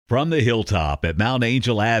From the hilltop at Mount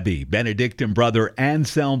Angel Abbey, Benedictine brother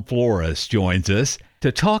Anselm Flores joins us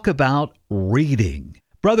to talk about reading.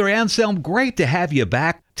 Brother Anselm, great to have you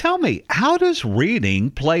back. Tell me, how does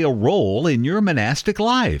reading play a role in your monastic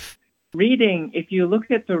life? Reading, if you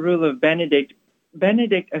look at the rule of Benedict,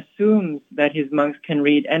 Benedict assumes that his monks can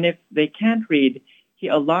read, and if they can't read, he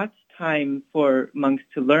allots time for monks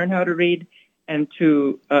to learn how to read and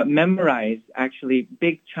to memorize, actually,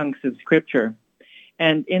 big chunks of scripture.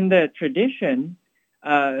 And in the tradition,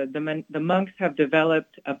 the monks have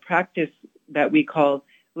developed a practice that we call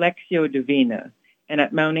Lectio Divina. And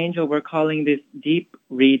at Mount Angel, we're calling this deep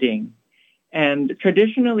reading. And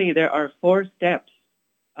traditionally, there are 4 steps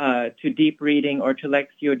to deep reading or to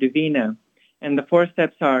Lectio Divina. And the 4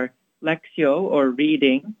 steps are Lectio, or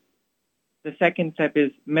reading. The second step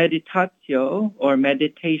is Meditatio, or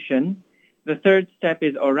meditation. The third step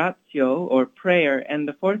is Oratio, or prayer. And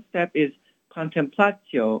the fourth step is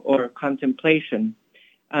Contemplatio, or contemplation.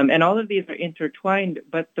 And all of these are intertwined,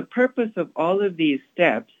 but the purpose of all of these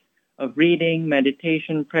steps of reading,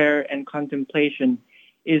 meditation, prayer, and contemplation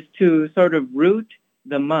is to sort of root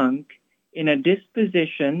the monk in a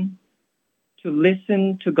disposition to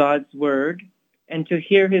listen to God's word and to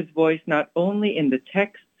hear his voice not only in the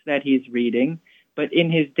texts that he's reading, but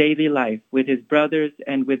in his daily life with his brothers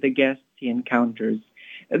and with the guests he encounters.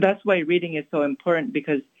 That's why reading is so important,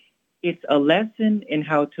 because it's a lesson in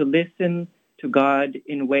how to listen to God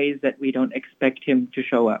in ways that we don't expect him to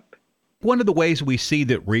show up. One of the ways we see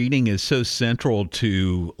that reading is so central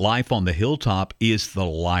to life on the hilltop is the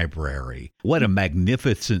library. What a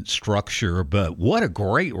magnificent structure, but what a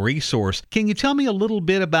great resource. Can you tell me a little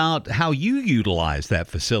bit about how you utilize that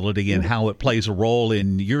facility and how it plays a role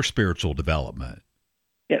in your spiritual development?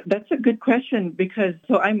 Yeah, that's a good question, because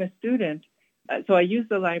I'm a student, so I use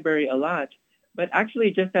the library a lot. But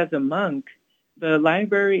actually, just as a monk, the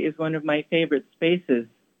library is one of my favorite spaces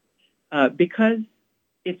because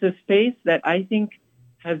it's a space that I think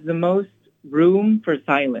has the most room for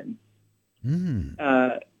silence.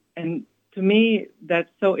 And to me, that's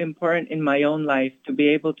so important in my own life, to be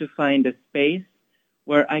able to find a space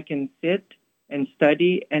where I can sit and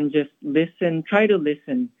study and just listen, try to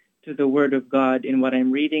listen to the Word of God in what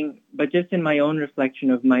I'm reading, but just in my own reflection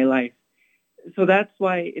of my life. So that's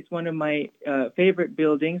why it's one of my favorite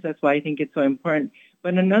buildings. That's why I think it's so important.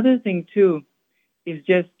 But another thing, too, is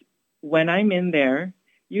just when I'm in there,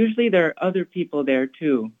 usually there are other people there,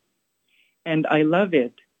 too. And I love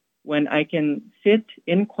it when I can sit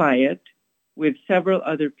in quiet with several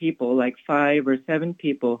other people, like 5 or 7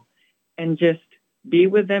 people, and just be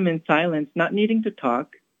with them in silence, not needing to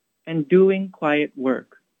talk, and doing quiet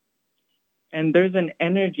work. And there's an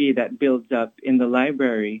energy that builds up in the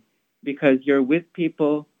library, because you're with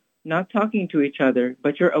people, not talking to each other,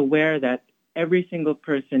 but you're aware that every single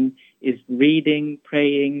person is reading,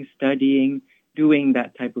 praying, studying, doing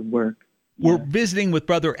that type of work. We're visiting with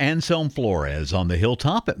Brother Anselm Flores on the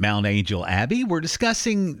hilltop at Mount Angel Abbey. We're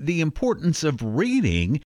discussing the importance of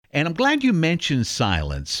reading, and I'm glad you mentioned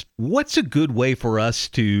silence. What's a good way for us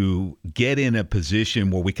to get in a position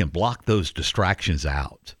where we can block those distractions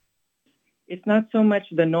out? It's not so much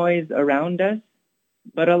the noise around us,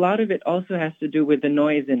 but a lot of it also has to do with the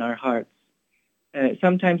noise in our hearts.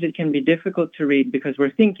 Sometimes it can be difficult to read because we're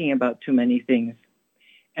thinking about too many things.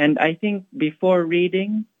 And I think before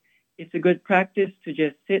reading, it's a good practice to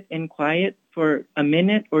just sit in quiet for a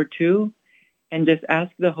minute or 2 and just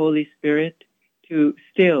ask the Holy Spirit to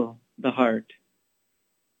still the heart,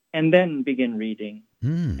 and then begin reading.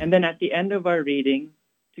 And then at the end of our reading,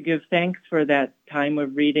 to give thanks for that time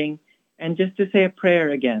of reading, and just to say a prayer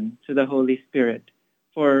again to the Holy Spirit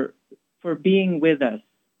for being with us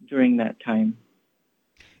during that time.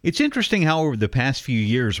 It's interesting how over the past few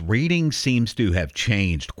years, reading seems to have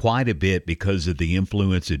changed quite a bit because of the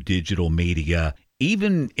influence of digital media.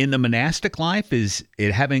 Even in the monastic life, is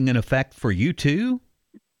it having an effect for you too?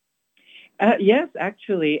 Yes,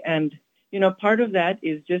 actually. And, part of that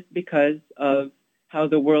is just because of how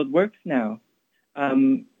the world works now.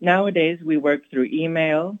 Nowadays, we work through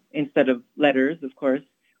email instead of letters, of course.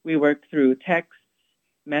 We work through text,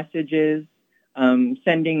 messages,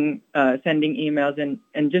 sending emails,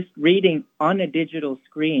 and just reading on a digital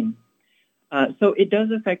screen. So it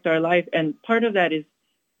does affect our life. And part of that is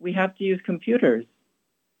we have to use computers,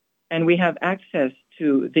 and we have access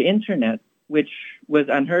to the internet, which was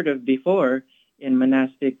unheard of before in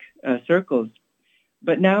monastic circles.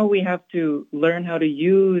 But now we have to learn how to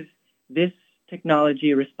use this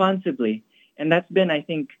technology responsibly. And that's been, I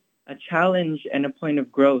think, a challenge and a point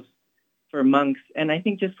of growth for monks, and I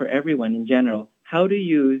think just for everyone in general, how to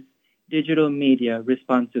use digital media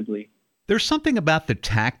responsibly. There's something about the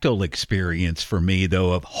tactile experience for me,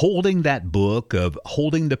 though, of holding that book, of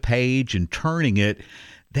holding the page and turning it,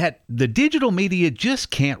 that the digital media just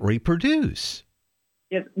can't reproduce.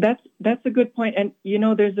 Yes, that's a good point. And,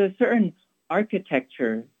 there's a certain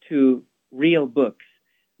architecture to real books.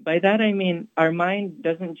 By that, I mean our mind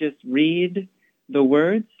doesn't just read the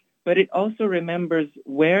words, but it also remembers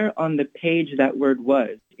where on the page that word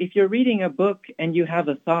was. If you're reading a book and you have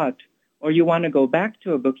a thought, or you want to go back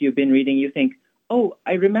to a book you've been reading, you think, oh,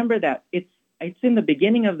 I remember that. It's in the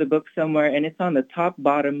beginning of the book somewhere, and it's on the top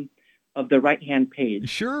bottom of the right-hand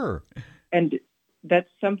page. Sure. And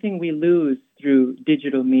that's something we lose through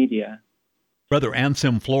digital media. Brother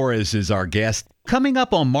Anselm Flores is our guest. Coming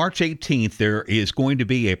up on March 18th, there is going to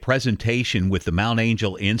be a presentation with the Mount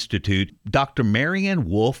Angel Institute. Dr. Marianne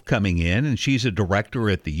Wolf coming in, and she's a director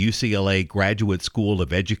at the UCLA Graduate School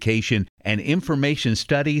of Education and Information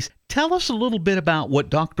Studies. Tell us a little bit about what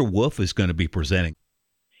Dr. Wolf is going to be presenting.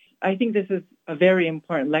 I think this is a very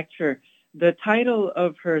important lecture. The title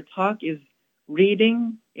of her talk is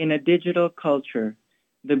Reading in a Digital Culture,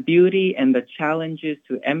 the Beauty and the Challenges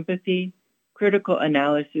to Empathy, Critical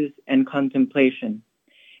Analysis, and Contemplation.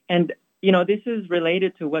 And, this is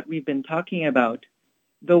related to what we've been talking about.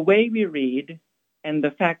 The way we read and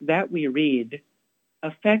the fact that we read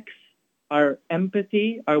affects our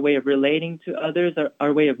empathy, our way of relating to others,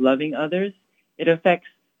 our way of loving others. It affects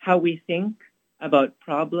how we think about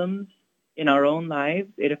problems in our own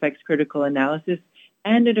lives. It affects critical analysis,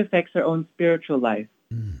 and it affects our own spiritual life,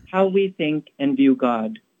 how we think and view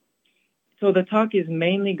God. So the talk is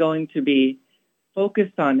mainly going to be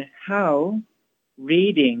focused on how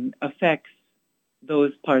reading affects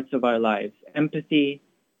those parts of our lives: empathy,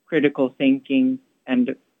 critical thinking,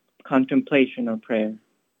 and contemplation or prayer.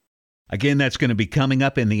 Again, that's going to be coming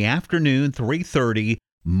up in the afternoon, 3:30,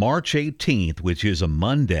 March 18th, which is a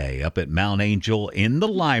Monday, up at Mount Angel in the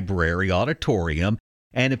library auditorium.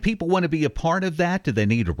 And if people want to be a part of that, do they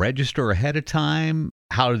need to register ahead of time?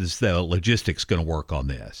 How is the logistics going to work on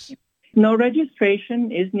this? No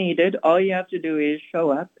registration is needed. All you have to do is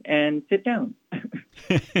show up and sit down.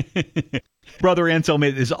 Brother Anselm,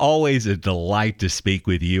 it is always a delight to speak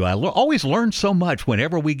with you. I always learn so much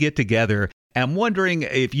whenever we get together. I'm wondering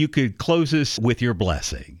if you could close us with your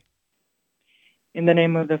blessing. In the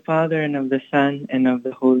name of the Father, and of the Son, and of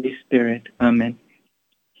the Holy Spirit. Amen.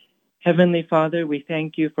 Heavenly Father, we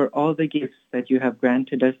thank you for all the gifts that you have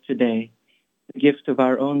granted us today, the gift of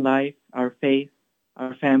our own life, our faith,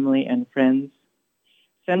 our family and friends.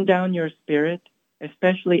 Send down your Spirit,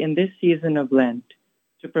 especially in this season of Lent,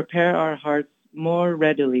 to prepare our hearts more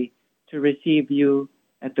readily to receive you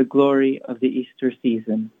at the glory of the Easter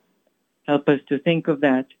season. Help us to think of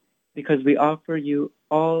that, because we offer you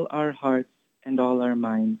all our hearts and all our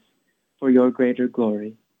minds for your greater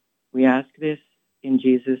glory. We ask this in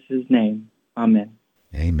Jesus' name. Amen.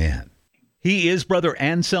 Amen. He is Brother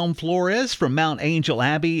Anselm Flores from Mount Angel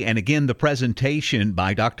Abbey. And again, the presentation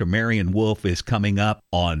by Dr. Marianne Wolf is coming up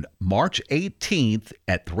on March 18th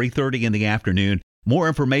at 3:30 in the afternoon. More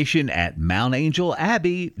information at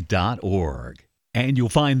mountangelabbey.org. And you'll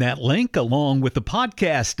find that link along with the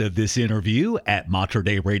podcast of this interview at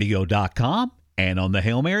materdeiradio.com and on the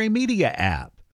Hail Mary Media app.